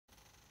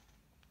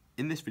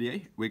In this video,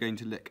 we're going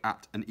to look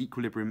at an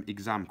equilibrium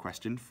exam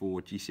question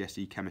for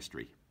GCSE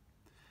chemistry.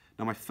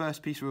 Now, my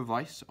first piece of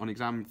advice on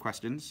exam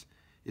questions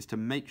is to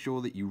make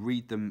sure that you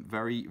read them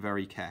very,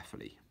 very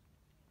carefully.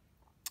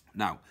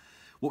 Now,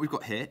 what we've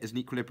got here is an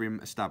equilibrium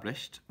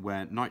established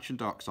where nitrogen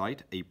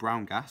dioxide, a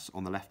brown gas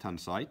on the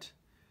left-hand side,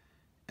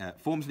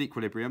 forms an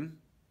equilibrium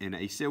in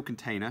a sealed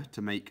container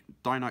to make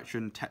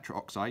dinitrogen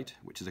tetraoxide,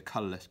 which is a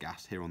colourless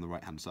gas here on the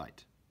right-hand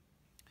side.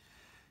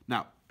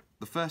 Now,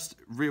 the first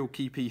real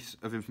key piece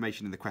of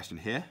information in the question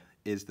here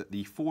is that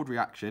the forward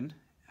reaction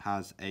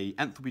has an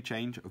enthalpy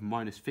change of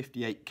minus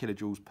 58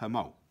 kilojoules per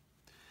mole.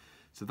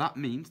 So that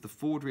means the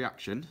forward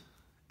reaction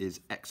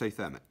is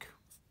exothermic.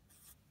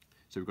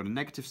 So we've got a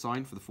negative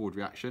sign for the forward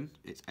reaction,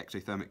 it's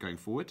exothermic going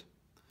forward.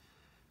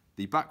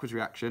 The backwards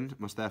reaction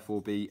must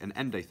therefore be an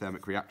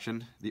endothermic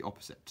reaction, the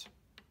opposite.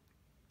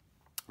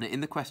 Now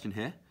in the question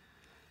here,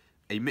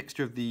 a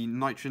mixture of the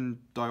nitrogen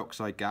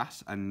dioxide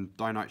gas and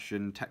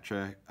dinitrogen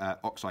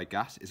tetraoxide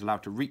gas is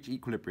allowed to reach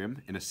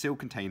equilibrium in a sealed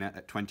container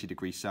at 20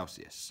 degrees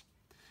Celsius.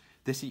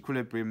 This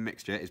equilibrium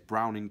mixture is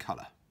brown in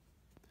colour.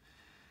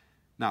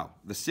 Now,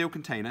 the sealed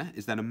container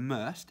is then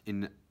immersed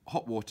in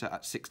hot water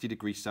at 60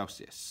 degrees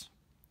Celsius.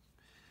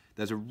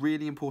 There's a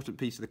really important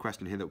piece of the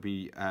question here that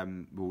we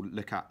will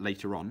look at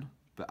later on,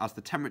 but as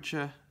the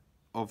temperature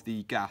of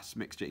the gas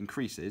mixture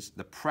increases,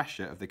 the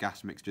pressure of the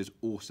gas mixtures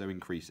also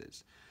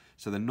increases.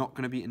 So they're not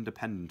going to be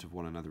independent of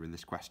one another in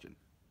this question.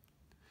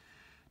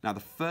 Now, the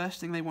first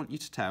thing they want you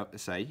to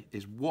say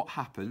is what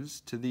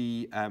happens to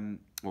the,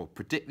 or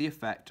predict the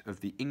effect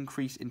of the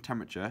increase in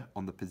temperature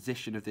on the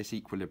position of this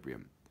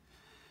equilibrium.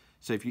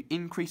 So if you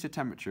increase the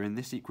temperature in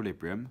this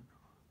equilibrium,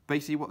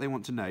 basically what they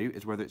want to know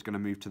is whether it's going to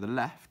move to the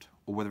left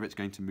or whether it's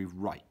going to move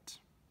right.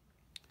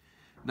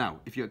 Now,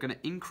 if you're going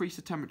to increase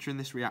the temperature in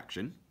this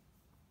reaction,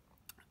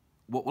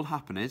 what will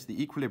happen is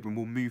the equilibrium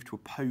will move to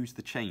oppose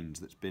the change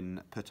that's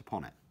been put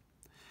upon it.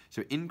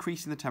 So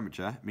increasing the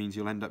temperature means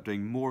you'll end up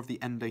doing more of the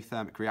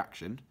endothermic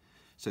reaction.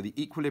 So the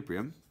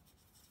equilibrium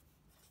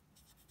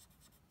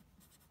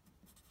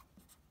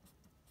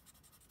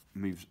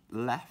moves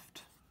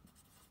left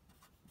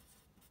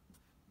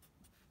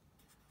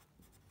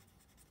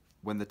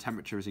when the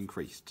temperature is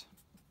increased.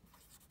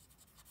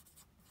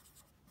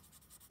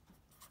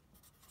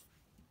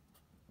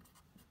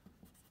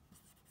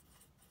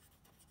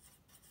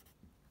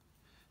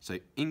 So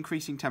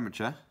increasing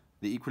temperature,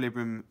 the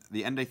equilibrium,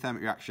 the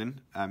endothermic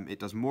reaction, it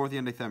does more of the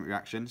endothermic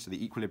reaction, so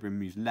the equilibrium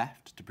moves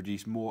left to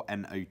produce more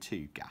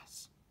NO2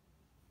 gas.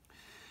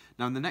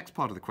 Now in the next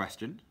part of the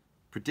question,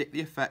 predict the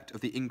effect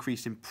of the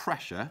increase in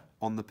pressure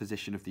on the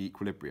position of the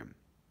equilibrium.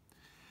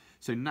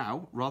 So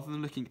now, rather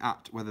than looking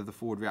at whether the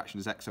forward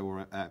reaction is exo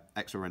or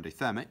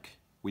endothermic,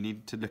 we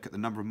need to look at the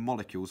number of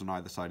molecules on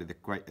either side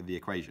of the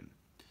equation.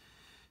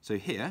 So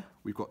here,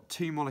 we've got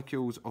 2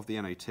 molecules of the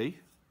NO2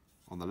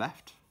 on the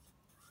left.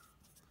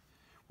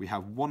 We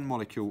have 1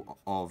 molecule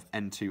of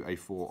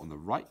N2O4 on the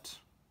right.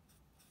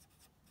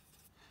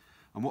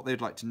 And what they'd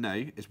like to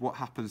know is what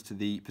happens to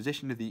the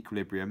position of the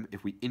equilibrium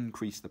if we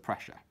increase the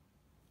pressure.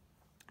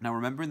 Now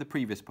remember in the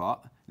previous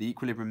part, the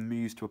equilibrium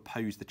moves to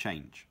oppose the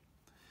change.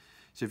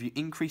 So if you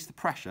increase the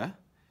pressure,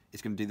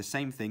 it's going to do the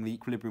same thing. The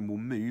equilibrium will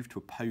move to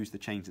oppose the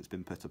change that's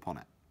been put upon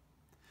it.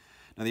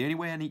 Now the only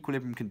way an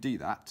equilibrium can do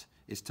that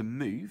is to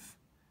move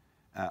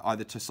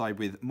either to side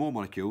with more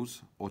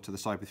molecules or to the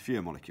side with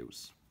fewer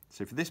molecules.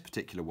 So for this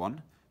particular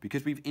one,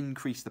 because we've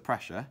increased the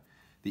pressure,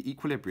 the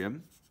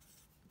equilibrium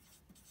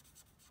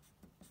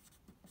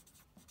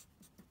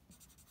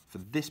for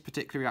this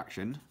particular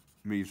reaction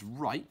moves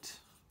right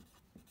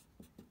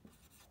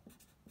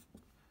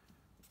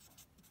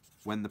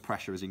when the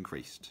pressure is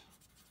increased.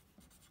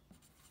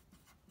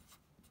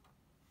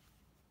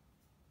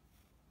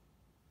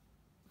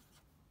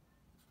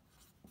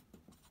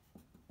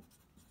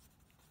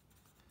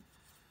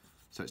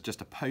 So it's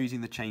just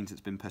opposing the change that's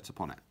been put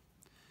upon it.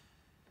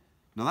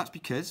 Now that's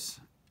because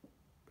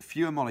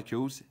fewer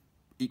molecules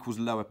equals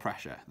lower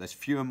pressure. There's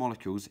fewer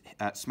molecules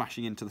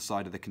smashing into the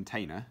side of the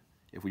container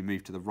if we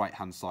move to the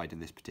right-hand side in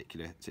this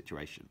particular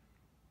situation.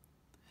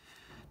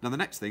 Now the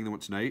next thing they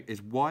want to know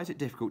is why is it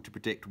difficult to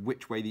predict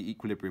which way the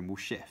equilibrium will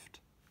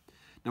shift?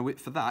 Now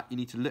for that you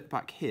need to look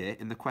back here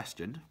in the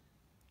question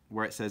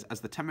where it says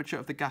as the temperature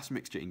of the gas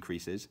mixture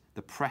increases,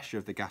 the pressure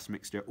of the gas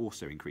mixture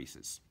also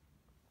increases.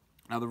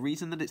 Now the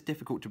reason that it's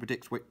difficult to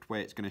predict which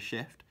way it's going to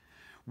shift,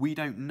 we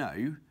don't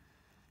know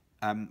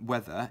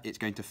whether it's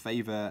going to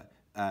favour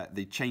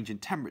the change in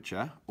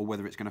temperature or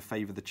whether it's going to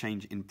favour the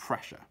change in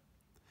pressure.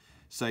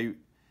 So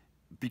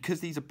because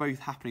these are both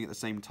happening at the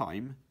same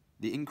time,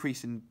 the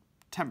increase in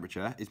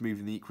temperature is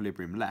moving the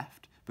equilibrium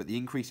left, but the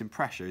increase in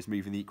pressure is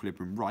moving the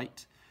equilibrium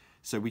right,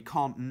 so we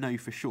can't know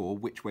for sure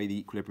which way the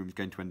equilibrium is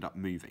going to end up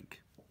moving.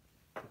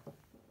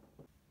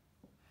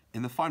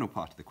 In the final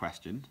part of the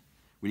question,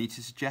 we need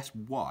to suggest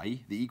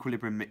why the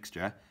equilibrium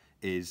mixture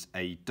is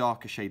a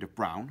darker shade of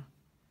brown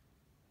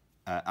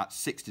at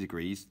 60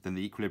 degrees than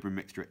the equilibrium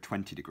mixture at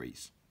 20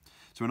 degrees.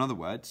 So in other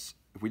words,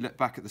 if we look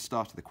back at the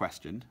start of the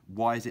question,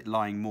 why is it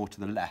lying more to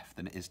the left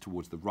than it is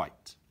towards the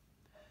right?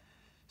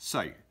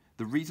 So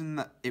The reason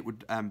that it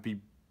would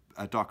be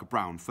a darker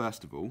brown,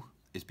 first of all,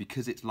 is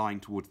because it's lying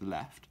towards the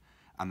left,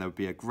 and there would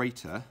be a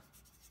greater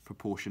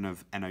proportion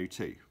of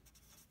NO2.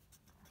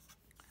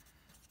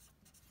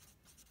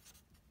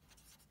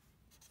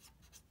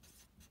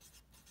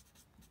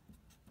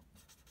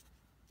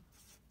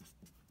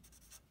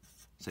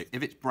 So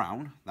if it's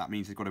brown, that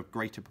means it's got a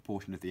greater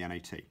proportion of the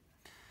NO2.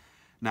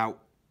 Now,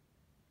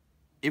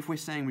 if we're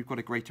saying we've got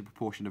a greater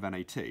proportion of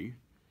NO2,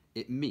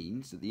 it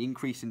means that the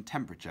increase in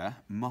temperature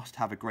must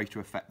have a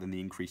greater effect than the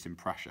increase in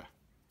pressure.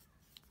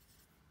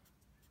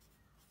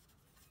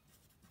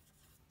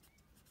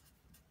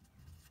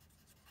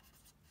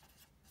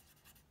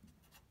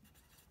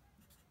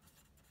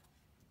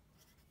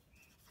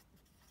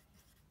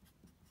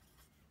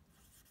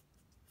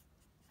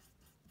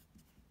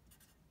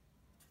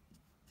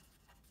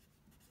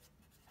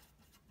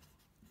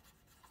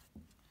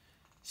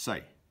 So,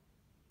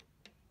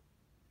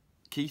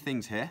 key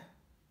things here,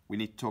 we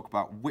need to talk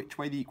about which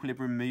way the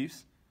equilibrium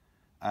moves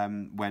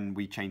when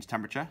we change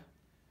temperature,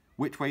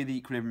 which way the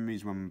equilibrium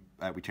moves when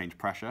we change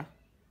pressure,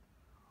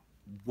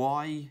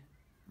 why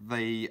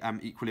the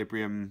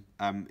equilibrium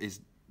is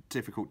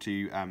difficult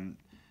to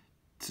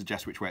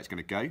suggest which way it's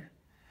going to go,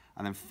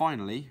 and then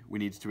finally we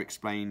need to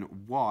explain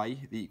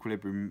why the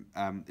equilibrium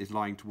is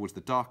lying towards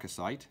the darker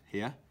side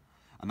here,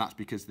 and that's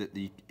because that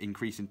the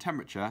increase in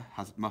temperature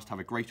must have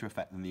a greater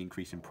effect than the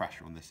increase in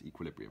pressure on this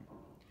equilibrium.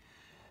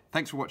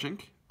 Thanks for watching.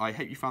 I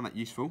hope you found that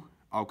useful.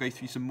 I'll go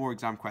through some more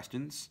exam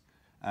questions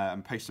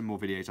and post some more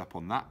videos up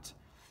on that.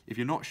 If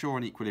you're not sure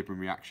on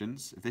equilibrium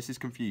reactions, if this is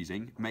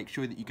confusing, make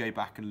sure that you go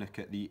back and look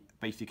at the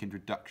basic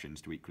introductions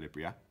to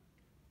equilibria.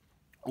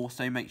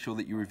 Also make sure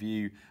that you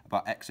review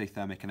about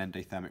exothermic and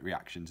endothermic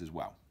reactions as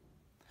well.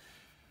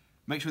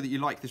 Make sure that you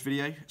like this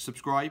video,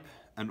 subscribe,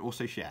 and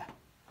also share.